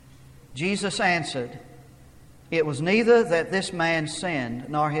Jesus answered, "It was neither that this man sinned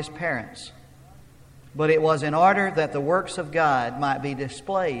nor his parents, but it was in order that the works of God might be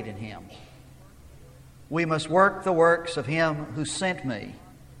displayed in him. We must work the works of him who sent me.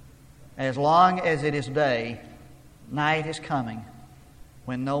 As long as it is day, night is coming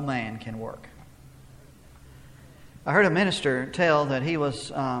when no man can work." I heard a minister tell that he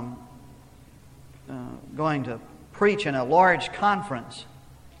was going to preach in a large conference,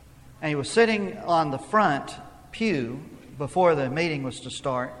 and he was sitting on the front pew before the meeting was to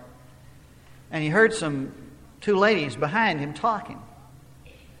start, and he heard two ladies behind him talking.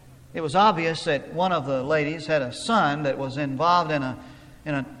 It was obvious that one of the ladies had a son that was involved in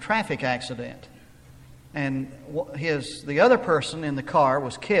a traffic accident, and the other person in the car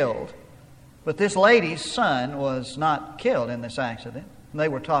was killed, but this lady's son was not killed in this accident. And they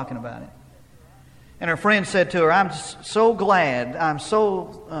were talking about it. And her friend said to her, "I'm so glad, I'm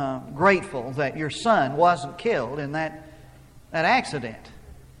so grateful that your son wasn't killed in that accident."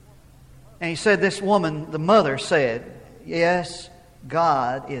 And he said, this woman, the mother, said, "Yes,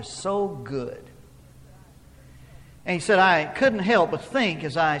 God is so good." And he said, "I couldn't help but think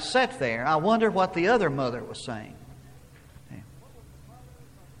as I sat there, I wonder what the other mother was saying."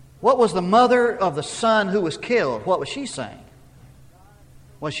 What was the mother of the son who was killed? What was she saying?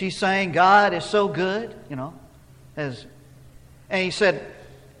 Was she saying, "God is so good"? And he said,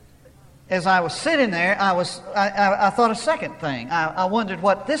 as I was sitting there, I thought a second thing. I wondered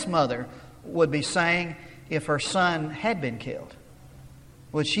what this mother would be saying if her son had been killed.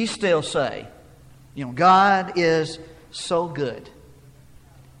 Would she still say, "God is so good"?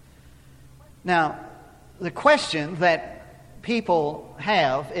 Now, the question that people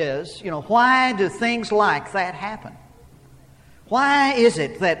have is, why do things like that happen? Why is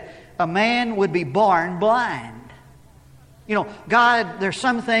it that a man would be born blind? God, there's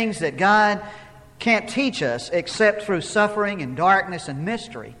some things that God can't teach us except through suffering and darkness and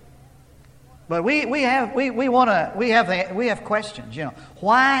mystery. But we have questions.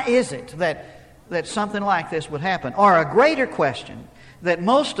 Why is it that something like this would happen? Or a greater question that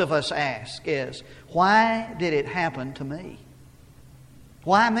most of us ask is, why did it happen to me?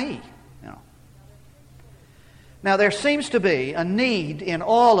 Why me? Now, there seems to be a need in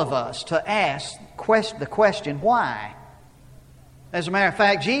all of us to ask the question, why? As a matter of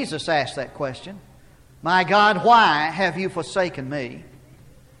fact, Jesus asked that question. "My God, why have you forsaken me?"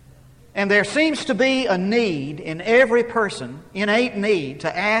 And there seems to be a need in every person, innate need,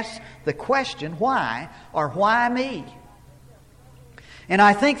 to ask the question, why, or why me? And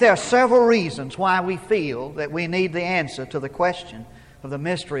I think there are several reasons why we feel that we need the answer to the question of the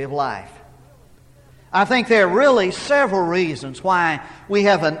mystery of life. I think there are really several reasons why we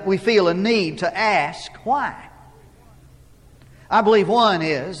feel a need to ask why. I believe one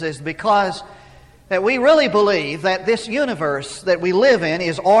is because that we really believe that this universe that we live in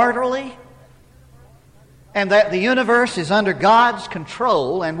is orderly, and that the universe is under God's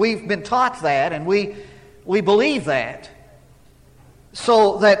control, and we've been taught that, and we believe that.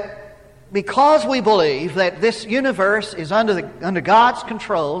 So that because we believe that this universe is under God's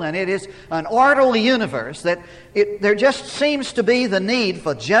control and it is an orderly universe, that there just seems to be the need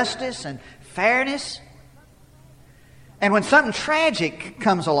for justice and fairness. And when something tragic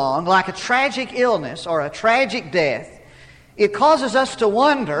comes along, like a tragic illness or a tragic death, it causes us to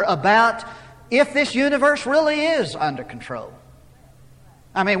wonder about if this universe really is under control.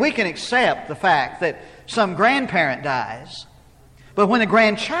 I mean, we can accept the fact that some grandparent dies, but when a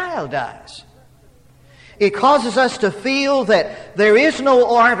grandchild dies, it causes us to feel that there is no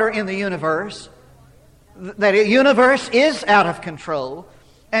order in the universe, that the universe is out of control,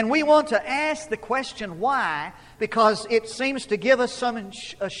 and we want to ask the question why, because it seems to give us some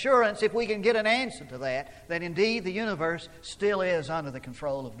assurance, if we can get an answer to that indeed the universe still is under the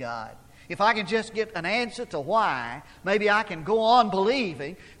control of God. If I can just get an answer to why, maybe I can go on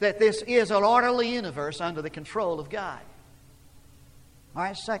believing that this is an orderly universe under the control of God. All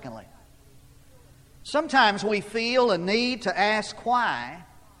right, secondly, sometimes we feel a need to ask why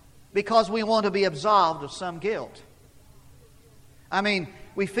because we want to be absolved of some guilt. I mean,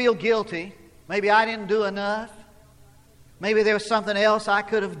 we feel guilty. Maybe I didn't do enough. Maybe there was something else I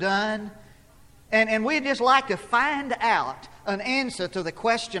could have done. And we'd just like to find out an answer to the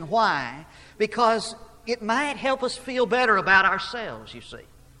question why, because it might help us feel better about ourselves, you see.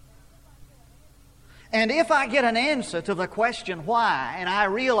 And if I get an answer to the question why, and I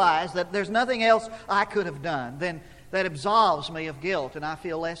realize that there's nothing else I could have done, then that absolves me of guilt and I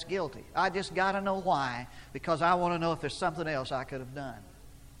feel less guilty. I just got to know why, because I want to know if there's something else I could have done.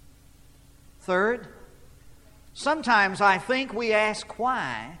 Third, sometimes I think we ask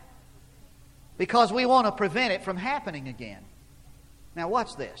why because we want to prevent it from happening again. Now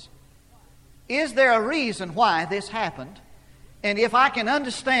watch this. Is there a reason why this happened? And if I can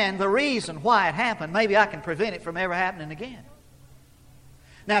understand the reason why it happened, maybe I can prevent it from ever happening again.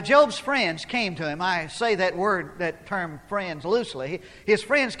 Now, Job's friends came to him. I say that term friends loosely. His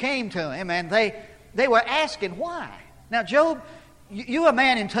friends came to him and they were asking why. Now, Job, you're a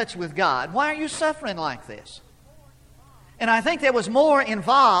man in touch with God. Why are you suffering like this? And I think there was more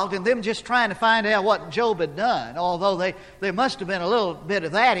involved in them just trying to find out what Job had done, although there must have been a little bit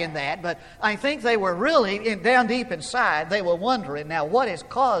of that in that. But I think they were really, down deep inside, they were wondering, now what has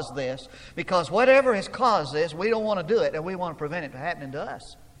caused this? Because whatever has caused this, we don't want to do it, and we want to prevent it from happening to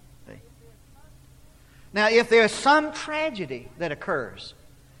us. See? Now, if there's some tragedy that occurs,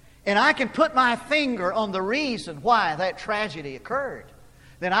 and I can put my finger on the reason why that tragedy occurred,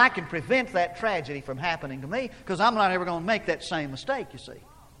 then I can prevent that tragedy from happening to me, because I'm not ever going to make that same mistake, you see.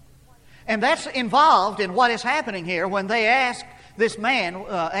 And that's involved in what is happening here when they asked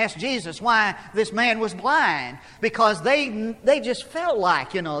Jesus why this man was blind, because they just felt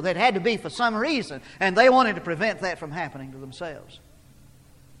like, that it had to be for some reason, and they wanted to prevent that from happening to themselves.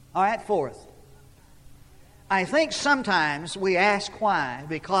 All right, fourth. I think sometimes we ask why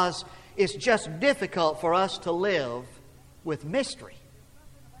because it's just difficult for us to live with mystery.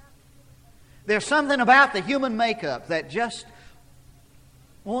 There's something about the human makeup that just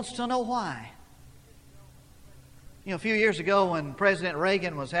wants to know why. A few years ago when President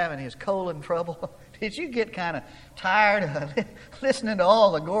Reagan was having his colon trouble, did you get kind of tired of listening to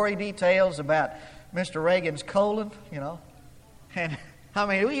all the gory details about Mr. Reagan's colon, And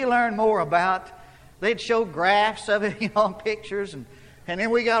we learn more about, they'd show graphs of it, on pictures, and then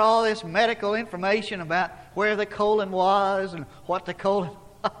we got all this medical information about where the colon was and what the colon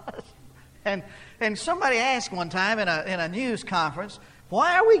was. And somebody asked one time in a news conference,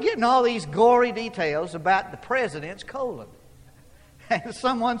 why are we getting all these gory details about the president's colon? And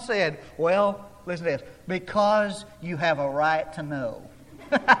someone said, well, listen to this, because you have a right to know.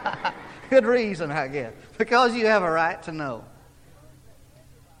 Good reason, I guess. Because you have a right to know.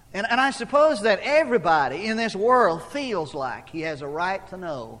 And I suppose that everybody in this world feels like he has a right to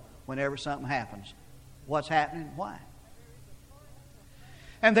know whenever something happens. What's happening and why.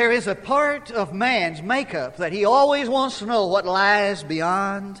 And there is a part of man's makeup that he always wants to know what lies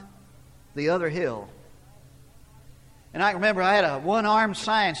beyond the other hill. And I remember I had a one-armed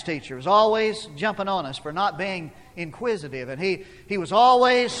science teacher who was always jumping on us for not being inquisitive. And he was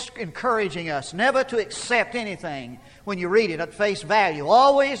always encouraging us never to accept anything when you read it at face value.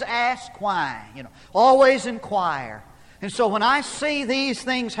 Always ask why, always inquire. And so when I see these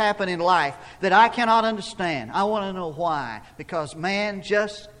things happen in life that I cannot understand, I want to know why. Because man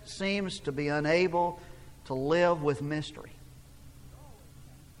just seems to be unable to live with mystery.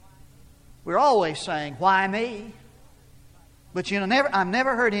 We're always saying, why me? But I've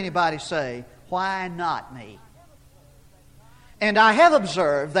never heard anybody say, why not me? And I have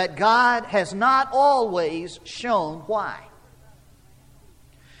observed that God has not always shown why.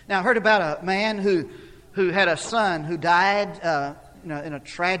 Now I heard about a man who had a son who died in a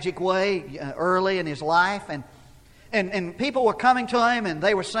tragic way early in his life, and people were coming to him and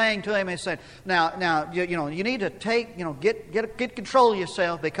they were saying to him, they said, now you need to get control of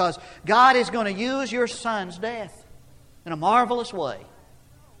yourself, because God is going to use your son's death in a marvelous way.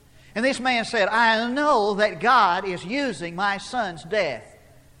 And this man said, I know that God is using my son's death.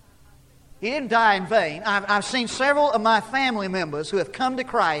 He didn't die in vain. I've seen several of my family members who have come to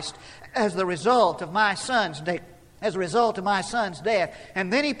Christ as the result of my son's death.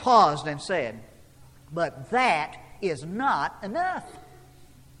 And then he paused and said, but that is not enough.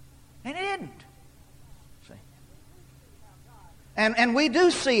 And it isn't. See? And we do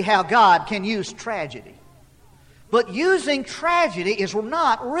see how God can use tragedy. But using tragedy is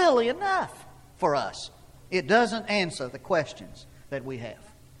not really enough for us. It doesn't answer the questions that we have.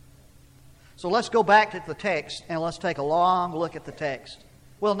 So let's go back to the text and let's take a long look at the text.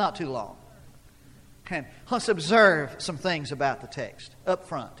 Well, not too long. Okay. Let's observe some things about the text up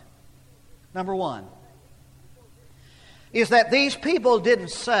front. Number one is that these people didn't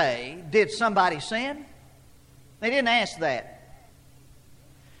say, did somebody sin? They didn't ask that.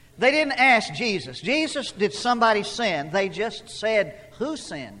 They didn't ask Jesus, did somebody sin? They just said, who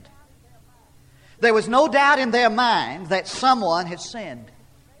sinned? There was no doubt in their mind that someone had sinned.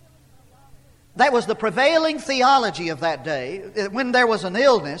 That was the prevailing theology of that day. When there was an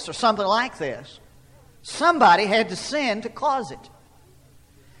illness or something like this, somebody had to sin to cause it.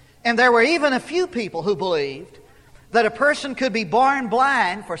 And there were even a few people who believed that a person could be born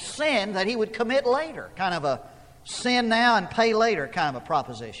blind for sin that he would commit later. Kind of a sin now and pay later kind of a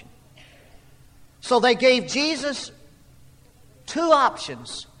proposition. So they gave Jesus two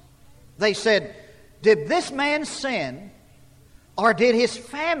options. They said, did this man sin or did his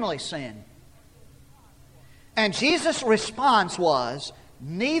family sin? And Jesus' response was,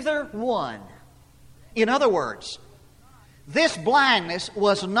 neither one. In other words, this blindness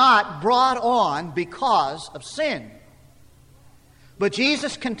was not brought on because of sin. But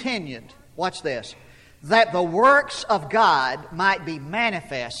Jesus continued, watch this, that the works of God might be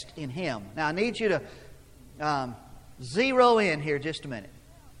manifest in him. Now I need you to zero in here just a minute.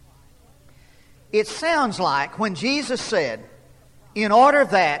 It sounds like when Jesus said, in order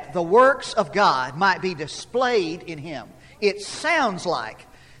that the works of God might be displayed in him, it sounds like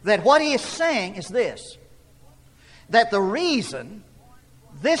that what he is saying is this, that the reason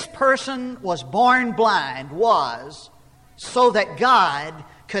this person was born blind was so that God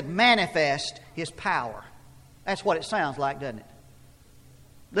could manifest his power. That's what it sounds like, doesn't it?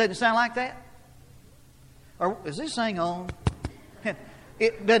 Doesn't it sound like that? Or is this thing on?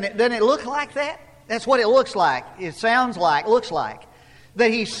 Doesn't it look like that? That's what it looks like. It sounds like, looks like.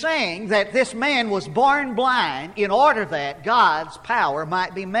 That he's saying that this man was born blind in order that God's power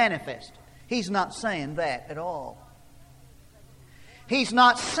might be manifest. He's not saying that at all. He's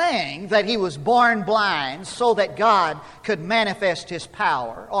not saying that he was born blind so that God could manifest his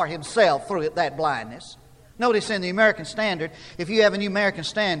power or himself through that blindness. Notice in the American Standard, if you have a New American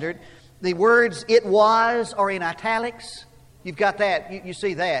Standard, the words "it was" are in italics. You've got that. You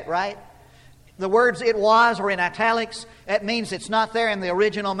see that, right? The words "it was" are in italics. That means it's not there in the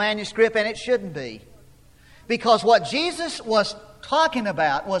original manuscript, and it shouldn't be. Because what Jesus was talking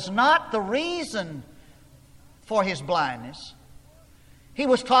about was not the reason for his blindness. He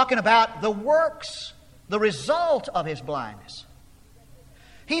was talking about the works, the result of his blindness.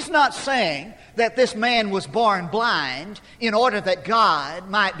 He's not saying that this man was born blind in order that God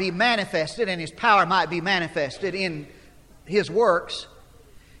might be manifested and his power might be manifested in his works.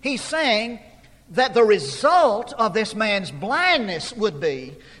 He's saying that the result of this man's blindness would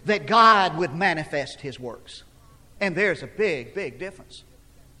be that God would manifest his works. And there's a big, big difference.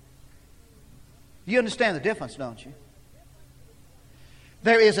 You understand the difference, don't you?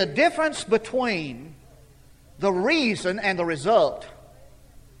 There is a difference between the reason and the result.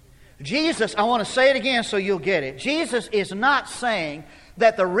 Jesus, I want to say it again so you'll get it. Jesus is not saying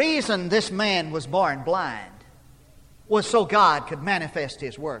that the reason this man was born blind was so God could manifest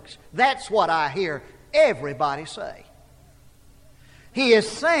his works. That's what I hear everybody say. He is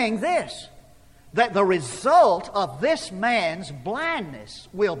saying this, that the result of this man's blindness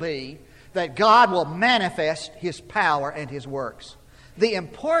will be that God will manifest his power and his works. The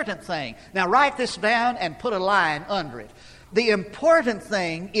important thing, now write this down and put a line under it. The important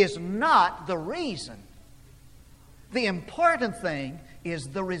thing is not the reason. The important thing is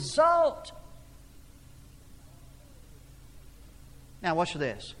the result. Now watch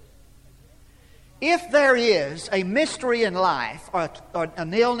this. If there is a mystery in life, or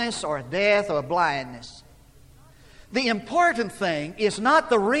an illness, or a death, or a blindness, the important thing is not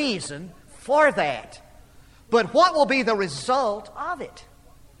the reason for that, but what will be the result of it.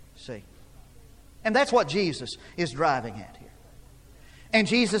 See? And that's what Jesus is driving at here. And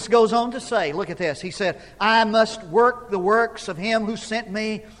Jesus goes on to say, look at this. He said, I must work the works of him who sent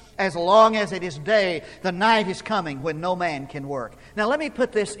me as long as it is day. The night is coming when no man can work. Now let me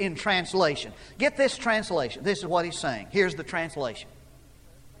put this in translation. Get this translation. This is what he's saying. Here's the translation.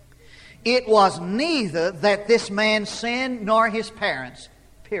 It was neither that this man sinned nor his parents,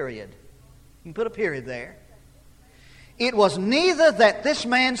 period. You can put a period there. It was neither that this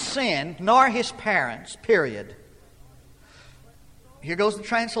man sinned nor his parents, period. Here goes the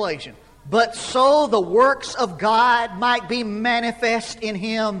translation. But so the works of God might be manifest in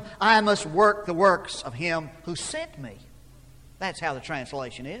him, I must work the works of him who sent me. That's how the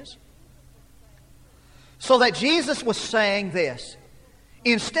translation is. So that Jesus was saying this.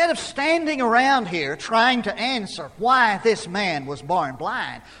 Instead of standing around here trying to answer why this man was born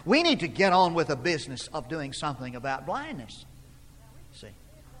blind, we need to get on with the business of doing something about blindness. See?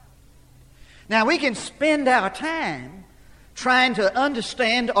 Now we can spend our time trying to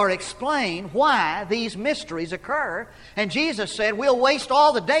understand or explain why these mysteries occur. And Jesus said we'll waste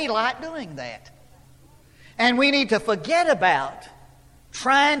all the daylight doing that. And we need to forget about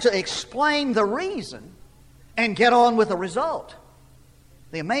trying to explain the reason and get on with the result.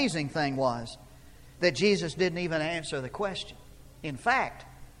 The amazing thing was that Jesus didn't even answer the question. In fact,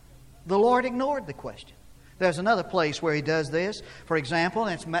 the Lord ignored the question. There's another place where he does this. For example,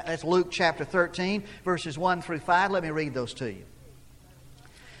 that's Luke chapter 13, verses 1 through 5. Let me read those to you.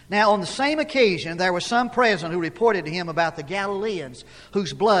 Now, on the same occasion, there was some present who reported to him about the Galileans,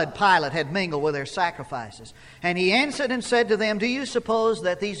 whose blood Pilate had mingled with their sacrifices. And he answered and said to them, Do you suppose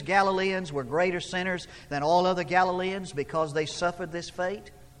that these Galileans were greater sinners than all other Galileans because they suffered this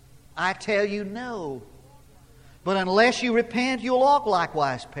fate? I tell you, no. But unless you repent, you'll all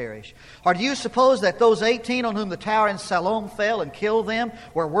likewise perish. Or do you suppose that those 18 on whom the tower in Siloam fell and killed them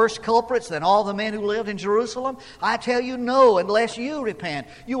were worse culprits than all the men who lived in Jerusalem? I tell you, no. Unless you repent,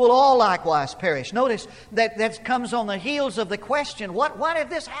 you will all likewise perish. Notice that comes on the heels of the question, why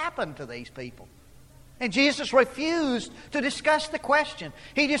did this happen to these people? And Jesus refused to discuss the question.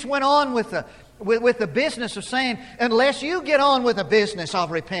 He just went on with the business of saying, unless you get on with the business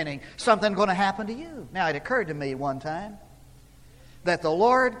of repenting, something's going to happen to you. Now, it occurred to me one time that the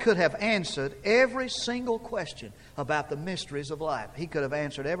Lord could have answered every single question about the mysteries of life. He could have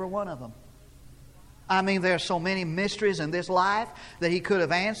answered every one of them. I mean, there are so many mysteries in this life that He could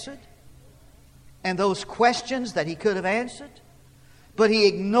have answered, and those questions that He could have answered. But He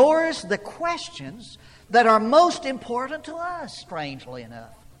ignores the questions that are most important to us, strangely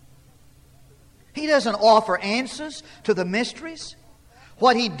enough. He doesn't offer answers to the mysteries.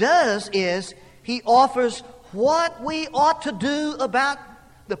 What He does is He offers what we ought to do about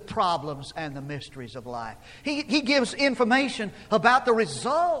the problems and the mysteries of life. He gives information about the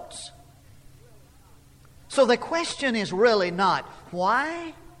results. So the question is really not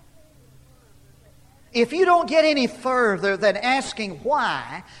why. If you don't get any further than asking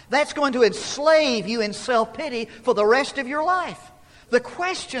why, that's going to enslave you in self-pity for the rest of your life. The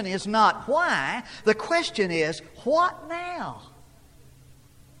question is not why. The question is, what now?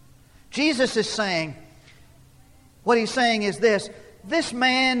 Jesus is saying, what He's saying is this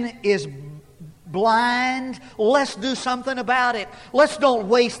man is blind. Let's do something about it. Let's don't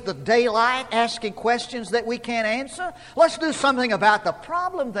waste the daylight asking questions that we can't answer. Let's do something about the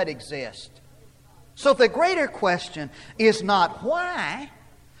problem that exists. So the greater question is not why.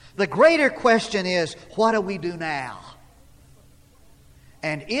 The greater question is, what do we do now?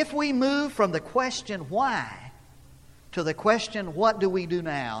 And if we move from the question why to the question what do we do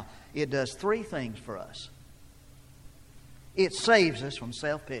now, it does three things for us. It saves us from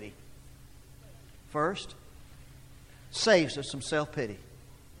self-pity. First, saves us from self-pity.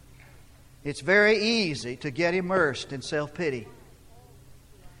 It's very easy to get immersed in self-pity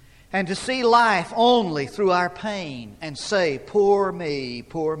and to see life only through our pain and say, poor me,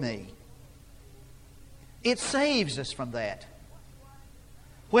 poor me. It saves us from that.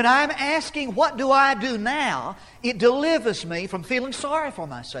 When I'm asking, what do I do now? It delivers me from feeling sorry for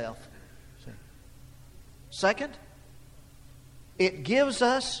myself. Second, it gives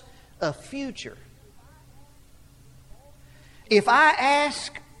us a future. If I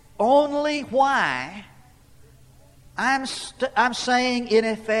ask only why, I'm saying, in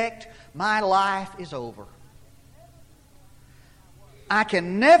effect, my life is over. I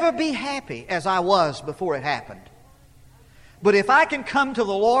can never be happy as I was before it happened. But if I can come to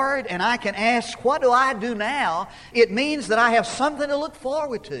the Lord and I can ask, what do I do now? It means that I have something to look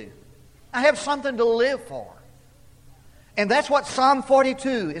forward to. I have something to live for. And that's what Psalm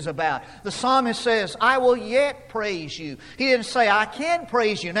 42 is about. The psalmist says, I will yet praise you. He didn't say, I can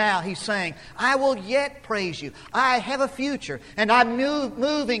praise you now. He's saying, I will yet praise you. I have a future, and I'm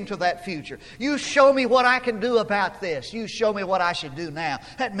moving to that future. You show me what I can do about this. You show me what I should do now.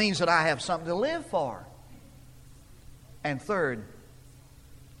 That means that I have something to live for. And third,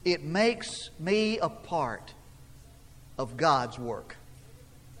 it makes me a part of God's work.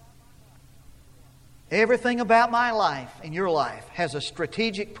 Everything about my life and your life has a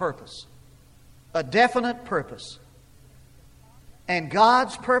strategic purpose, a definite purpose. And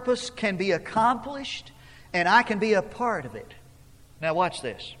God's purpose can be accomplished, and I can be a part of it. Now watch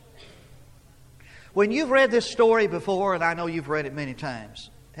this. When you've read this story before, and I know you've read it many times,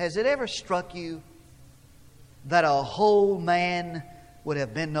 has it ever struck you that a whole man would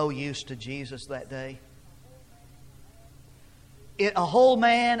have been no use to Jesus that day? A whole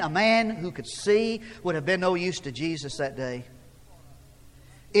man, a man who could see, would have been no use to Jesus that day.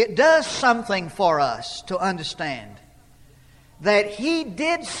 It does something for us to understand that He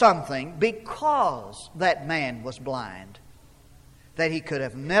did something because that man was blind that He could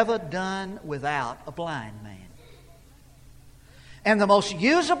have never done without a blind man. And the most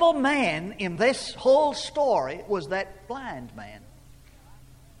usable man in this whole story was that blind man.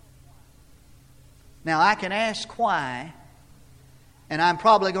 Now I can ask why, and I'm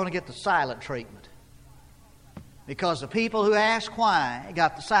probably going to get the silent treatment. Because the people who ask why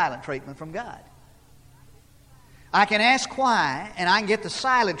got the silent treatment from God. I can ask why, and I can get the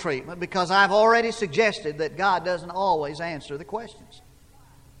silent treatment because I've already suggested that God doesn't always answer the questions.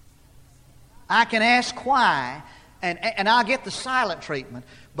 I can ask why, and I'll get the silent treatment,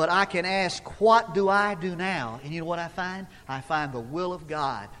 but I can ask, what do I do now? And you know what I find? I find the will of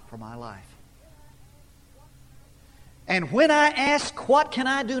God for my life. And when I ask, what can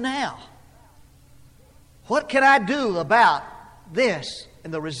I do now? What can I do about this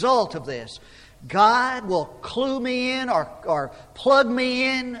and the result of this? God will clue me in or plug me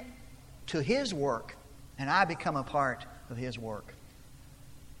in to His work, and I become a part of His work.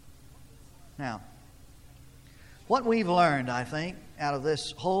 Now, what we've learned, I think, out of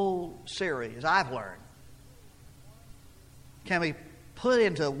this whole series, I've learned, can be put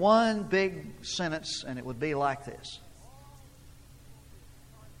into one big sentence, and it would be like this: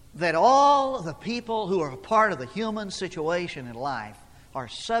 that all the people who are a part of the human situation in life are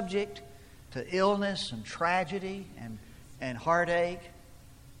subject to illness and tragedy and heartache.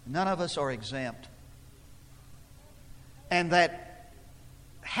 None of us are exempt. And that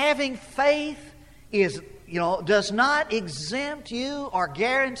having faith does not exempt you or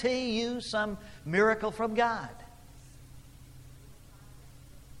guarantee you some miracle from God.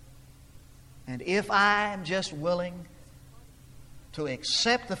 And if I am just willing to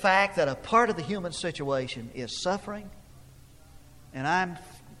accept the fact that a part of the human situation is suffering, and I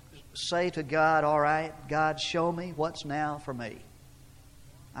say to God, all right, God, show me what's now for me.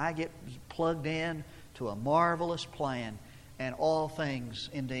 I get plugged in to a marvelous plan, and all things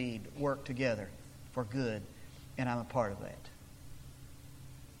indeed work together for good, and I'm a part of that.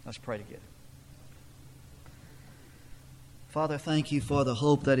 Let's pray together. Father, thank you for the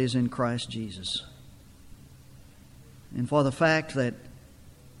hope that is in Christ Jesus, and for the fact that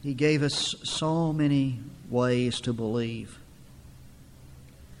He gave us so many ways to believe,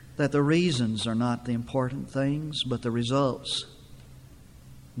 that the reasons are not the important things, but the results.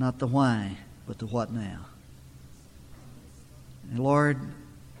 Not the why, but the what now. And Lord,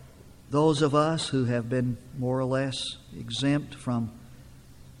 those of us who have been more or less exempt from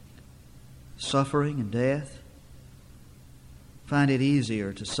suffering and death find it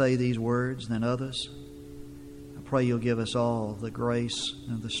easier to say these words than others. I pray You'll give us all the grace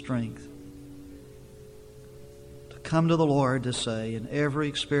and the strength to come to the Lord to say in every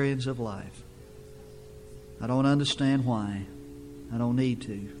experience of life, I don't understand why. I don't need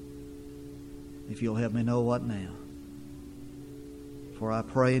to. If You'll help me know what now. For I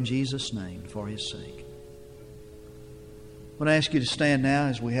pray in Jesus' name for His sake. I want to ask you to stand now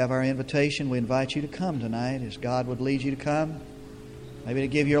as we have our invitation. We invite you to come tonight as God would lead you to come. Maybe to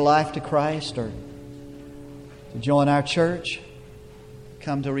give your life to Christ or to join our church.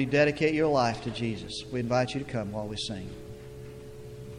 Come to rededicate your life to Jesus. We invite you to come while we sing.